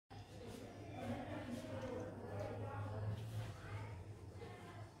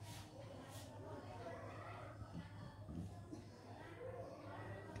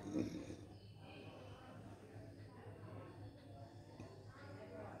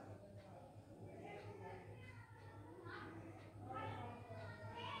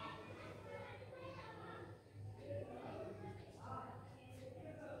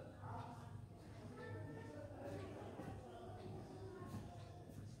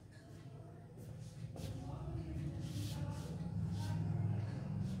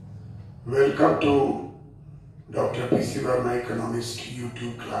Welcome to DrPCVERMA Economist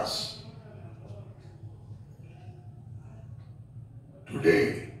YouTube class.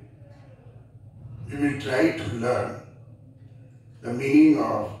 Today we will try to learn the meaning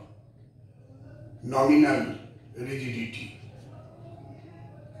of nominal rigidity.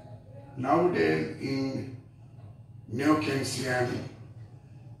 Nowadays in Neo-Keynesian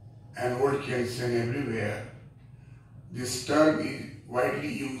and old Keynesian everywhere, this term is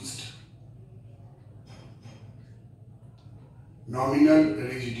widely used. Nominal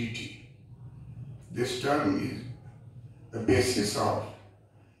rigidity. This term is the basis of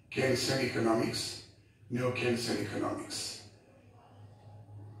Keynesian economics, Neo-Keynesian economics.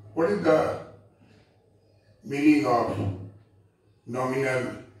 What is the meaning of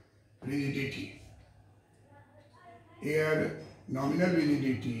nominal rigidity? Here, nominal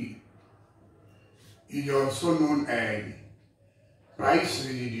rigidity is also known as price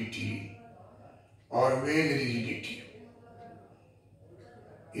rigidity or wage rigidity.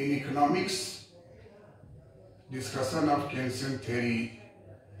 In economics discussion of Keynesian theory,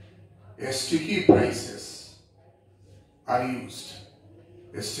 sticky prices are used.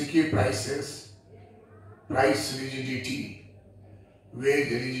 Sticky prices, price rigidity,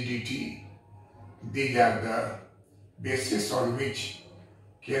 wage rigidity, these are the basis on which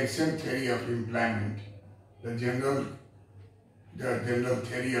Keynesian theory of employment, the general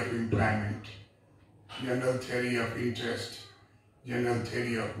theory of employment, general theory of interest, general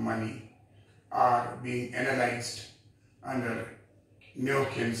theory of money are being analyzed under New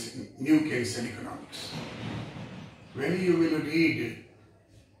Keynesian economics. When you will read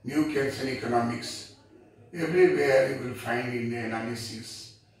New Keynesian economics, everywhere you will find in the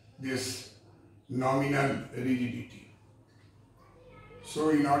analysis this nominal rigidity. So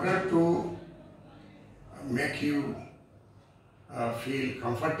in order to make you feel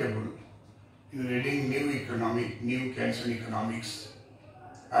comfortable in reading New Keynesian economics,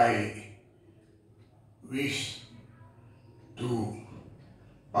 I wish to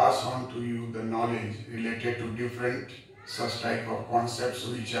pass on to you the knowledge related to different such type of concepts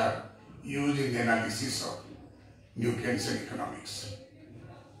which are used in the analysis of New Keynesian economics.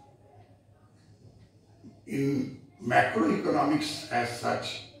 In macroeconomics as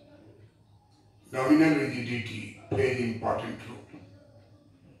such, nominal rigidity plays an important role.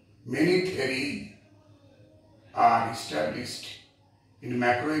 Many theories are established in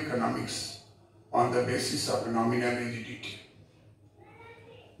macroeconomics on the basis of nominal rigidity.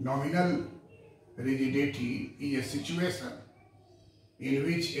 Nominal rigidity is a situation in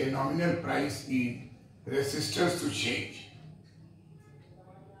which a nominal price is resistant to change.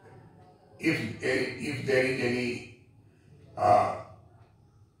 If there is any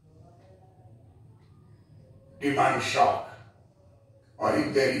demand shock, or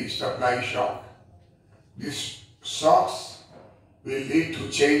if there is supply shock, these shocks will lead to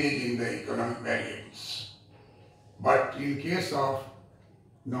changes in the economic variables. But in case of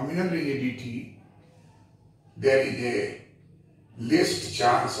nominal rigidity, there is a least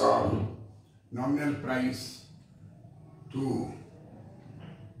chance of nominal price to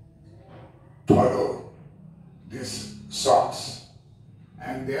follow these shocks,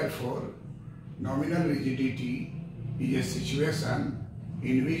 and therefore nominal rigidity is a situation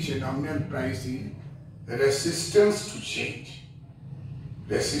in which a nominal price is resistance to change.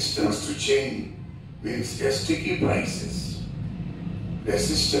 Resistance to change means sticky prices.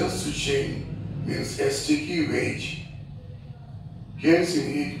 Resistance to change means sticky wage. Keynes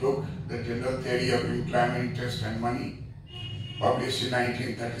in his book, The General Theory of Employment, Interest and Money, published in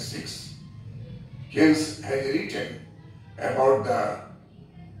 1936, Keynes has written about the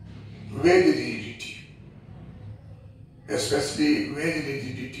wage rigidity, especially wage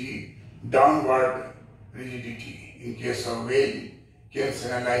rigidity, downward rigidity. In case of wage, Keynes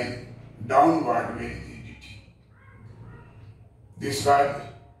analyzed downward wage rigidity. This was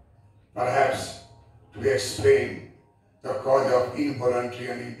perhaps to explain the cause of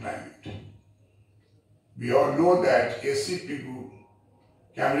involuntary unemployment. We all know that A.C. Pigou,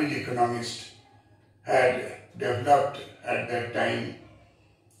 Cambridge economist, had developed at that time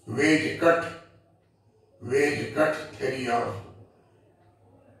wage cut theory of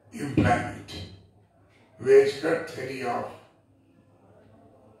employment, wage cut theory of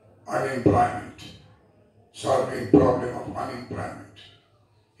unemployment, solving problem of unemployment.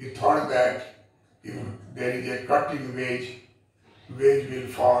 He thought that if there is a cut in wage will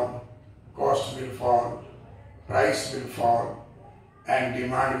fall, cost will fall, price will fall, and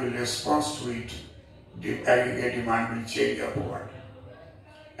demand will respond to it. The aggregate demand will change upward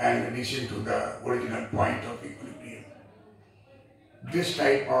and reaching to the original point of equilibrium. This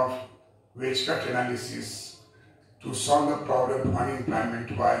type of wage cut analysis to solve the problem of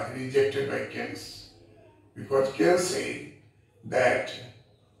unemployment was rejected by Keynes, because Keynes said that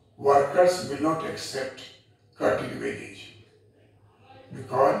workers will not accept cut in wages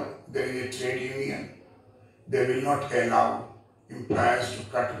because there is a trade union. They will not allow employers to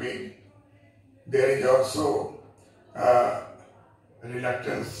cut wage. There is also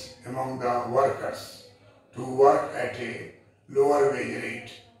reluctance among the workers to work at a lower wage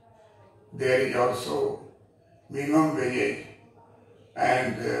rate. There is also minimum wage,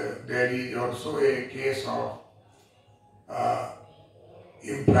 and there is also a case of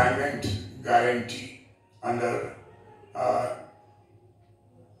employment guarantee under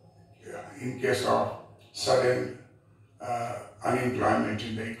in case of sudden unemployment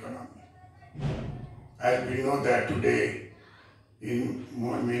in the economy. As we know that today in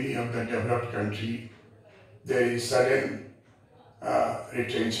many of the developed countries there is sudden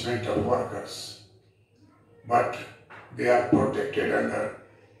retrenchment of workers, but they are protected under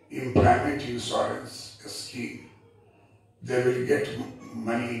employment insurance scheme. They will get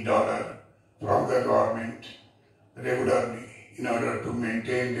money, dollar, from the government regularly in order to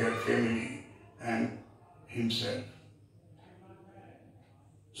maintain their family and himself.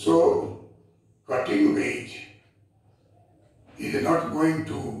 So, cutting wage is not going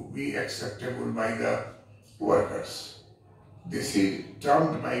to be acceptable by the workers. This is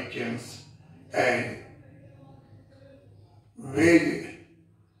termed by Keynes as wage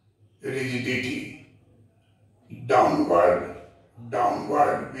rigidity, downward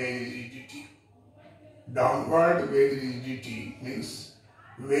wage rigidity. Downward wage rigidity means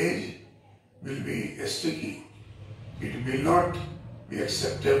wage will be sticky. It will not be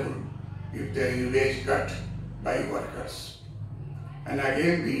acceptable if there is wage cut by workers. And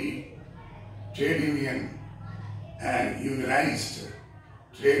again, the trade union and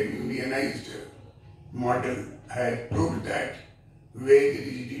trade unionized model has proved that wage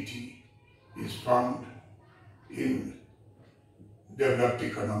rigidity is found in developed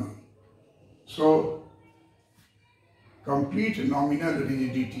economy. So, complete nominal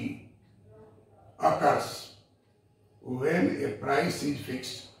rigidity occurs when a price is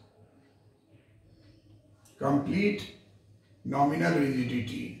fixed. Complete nominal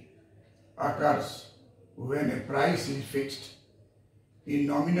rigidity occurs when a price is fixed in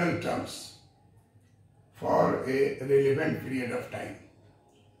nominal terms for a relevant period of time.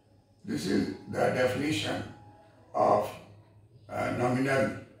 This is the definition of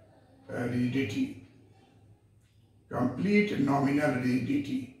nominal rigidity. Complete nominal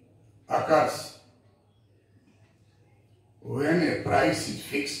rigidity occurs when a price is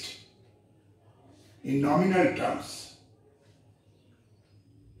fixed in nominal terms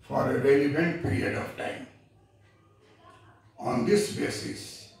for a relevant period of time. On this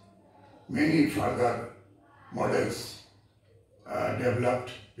basis, many further models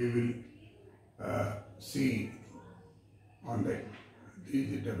developed. We will see on the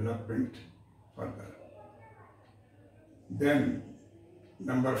development further. Then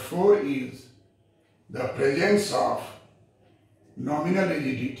number 4 is the presence of nominal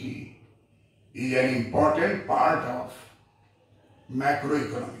rigidity is an important part of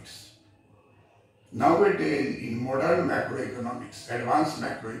macroeconomics. Nowadays in modern macroeconomics, advanced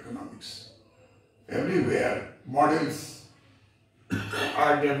macroeconomics, everywhere models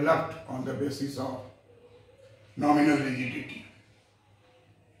are developed on the basis of nominal rigidity.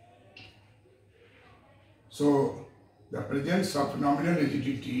 So, the presence of nominal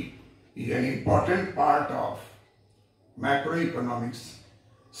rigidity is an important part of macroeconomics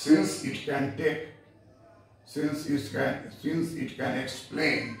since it can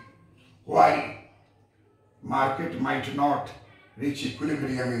explain why market might not reach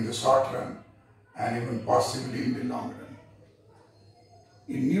equilibrium in the short run and even possibly in the long run.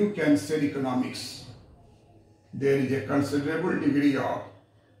 In new Keynesian economics, there is a considerable degree of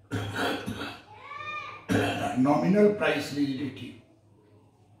nominal price rigidity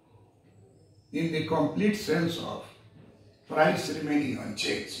in the complete sense of price remaining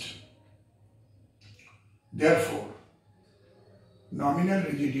unchanged. Therefore, nominal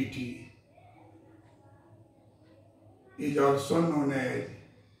rigidity is also known as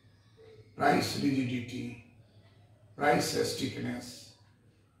price rigidity, price stickiness,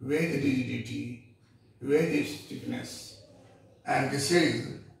 wage rigidity, wage stickiness, and this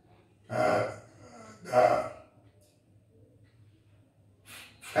is the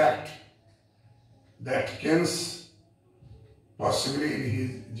fact that Keynes, possibly in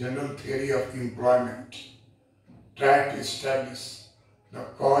his general theory of employment, tried to establish the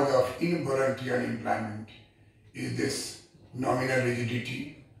cause of involuntary unemployment is this nominal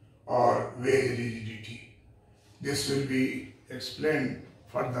rigidity or wage rigidity. This will be explained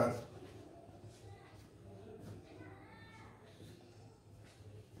further.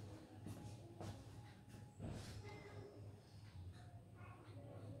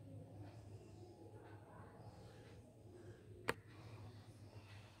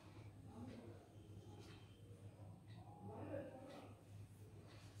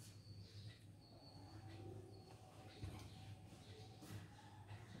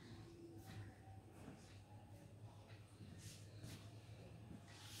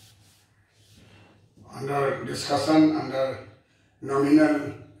 Under discussion under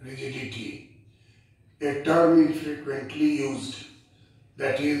nominal rigidity, a term is frequently used,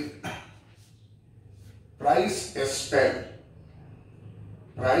 that is price spell.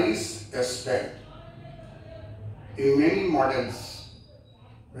 Price spell. In many models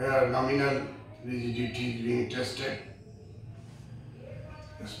where nominal rigidity is being tested,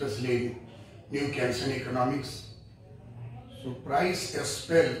 especially in new Keynesian economics, so price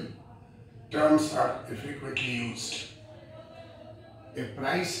spell terms are frequently used. A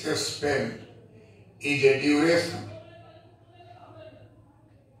price spell is a duration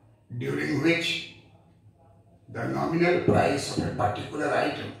during which the nominal price of a particular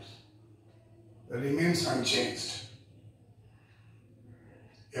item remains unchanged.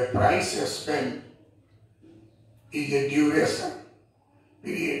 A price spell is a duration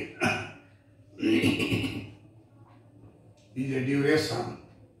period is a duration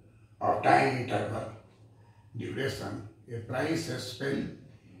of time interval. Duration. A price spell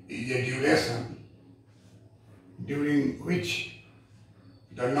is a duration during which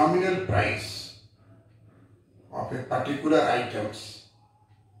the nominal price of a particular items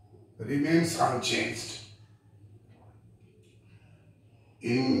remains unchanged.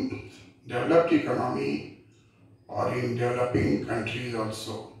 In developed economy or in developing countries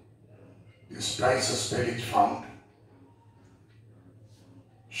also, this price spell is found.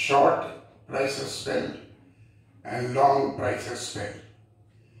 Short price spell and long price spell.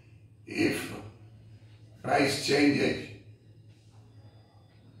 If price changes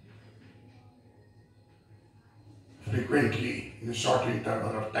frequently in a short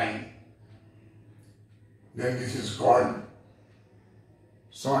interval of time, then this is called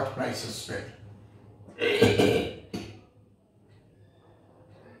short price spell.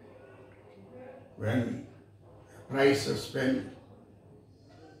 When price spell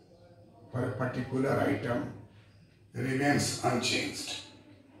for a particular item remains unchanged,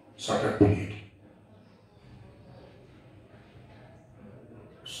 shorter period.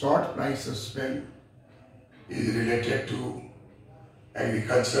 Short price spell is related to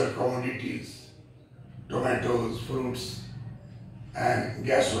agricultural commodities, tomatoes, fruits, and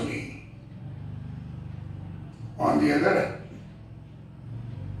gasoline. On the other hand,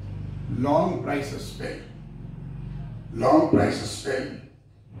 long price spell. Long price spell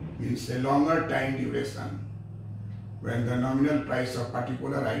means a longer time duration when the nominal price of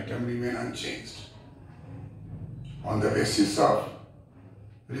particular item remain unchanged. On the basis of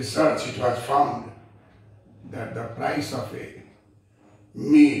research, it was found that the price of a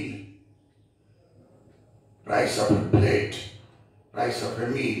meal, price of a plate, price of a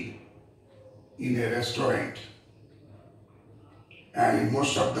meal in a restaurant and in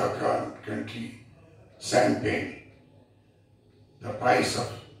most of the country, champagne, the price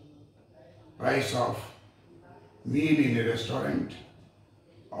of meal in a restaurant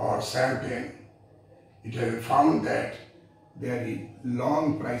or champagne, it has been found that there is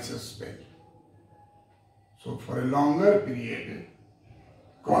long price spell. So for a longer period,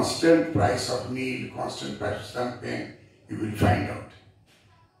 constant price of meal, constant price of champagne, you will find out.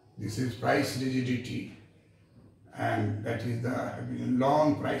 This is price rigidity, and that is the having a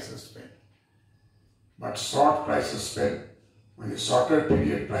long price spell. But short price spell, when a shorter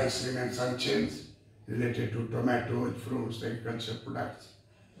period price remains unchanged, related to tomatoes, fruits, agricultural products,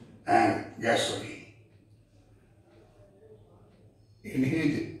 and gasoline.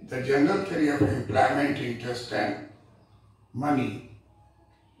 In the general theory of employment, interest, and money,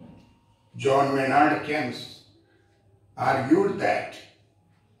 John Maynard Keynes argued that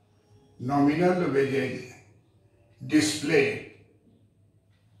nominal wages display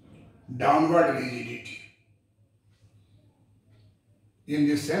downward rigidity in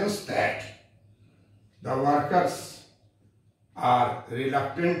the sense that the workers are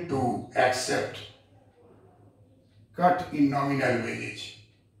reluctant to accept cut in nominal wages.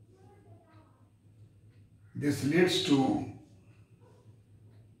 This leads to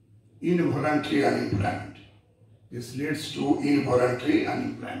involuntary unemployment. This leads to involuntary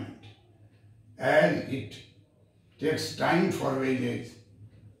unemployment, as it takes time for wages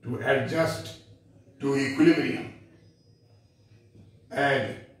to adjust to equilibrium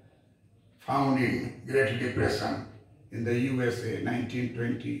as found in Great Depression in the USA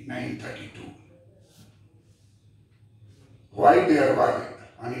 1929-32. Why there was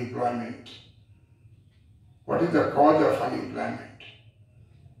unemployment? What is the cause of unemployment?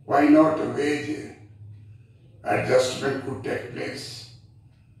 Why not a wage adjustment could take place?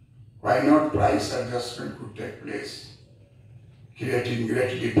 Why not price adjustment could take place, creating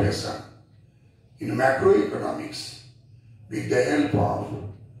Great Depression? In macroeconomics, with the help of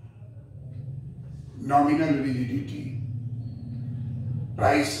nominal rigidity,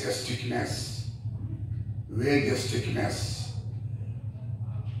 price stickiness, wage stickiness,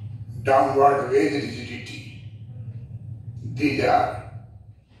 downward wage rigidity, these are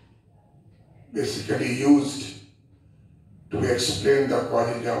basically used to explain the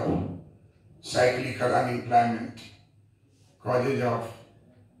causes of cyclical unemployment, causes of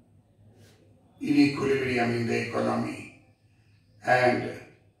inequilibrium in the economy, and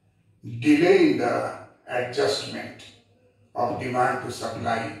delay in the adjustment of demand to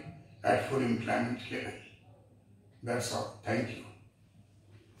supply at full employment level. That's all. Thank you.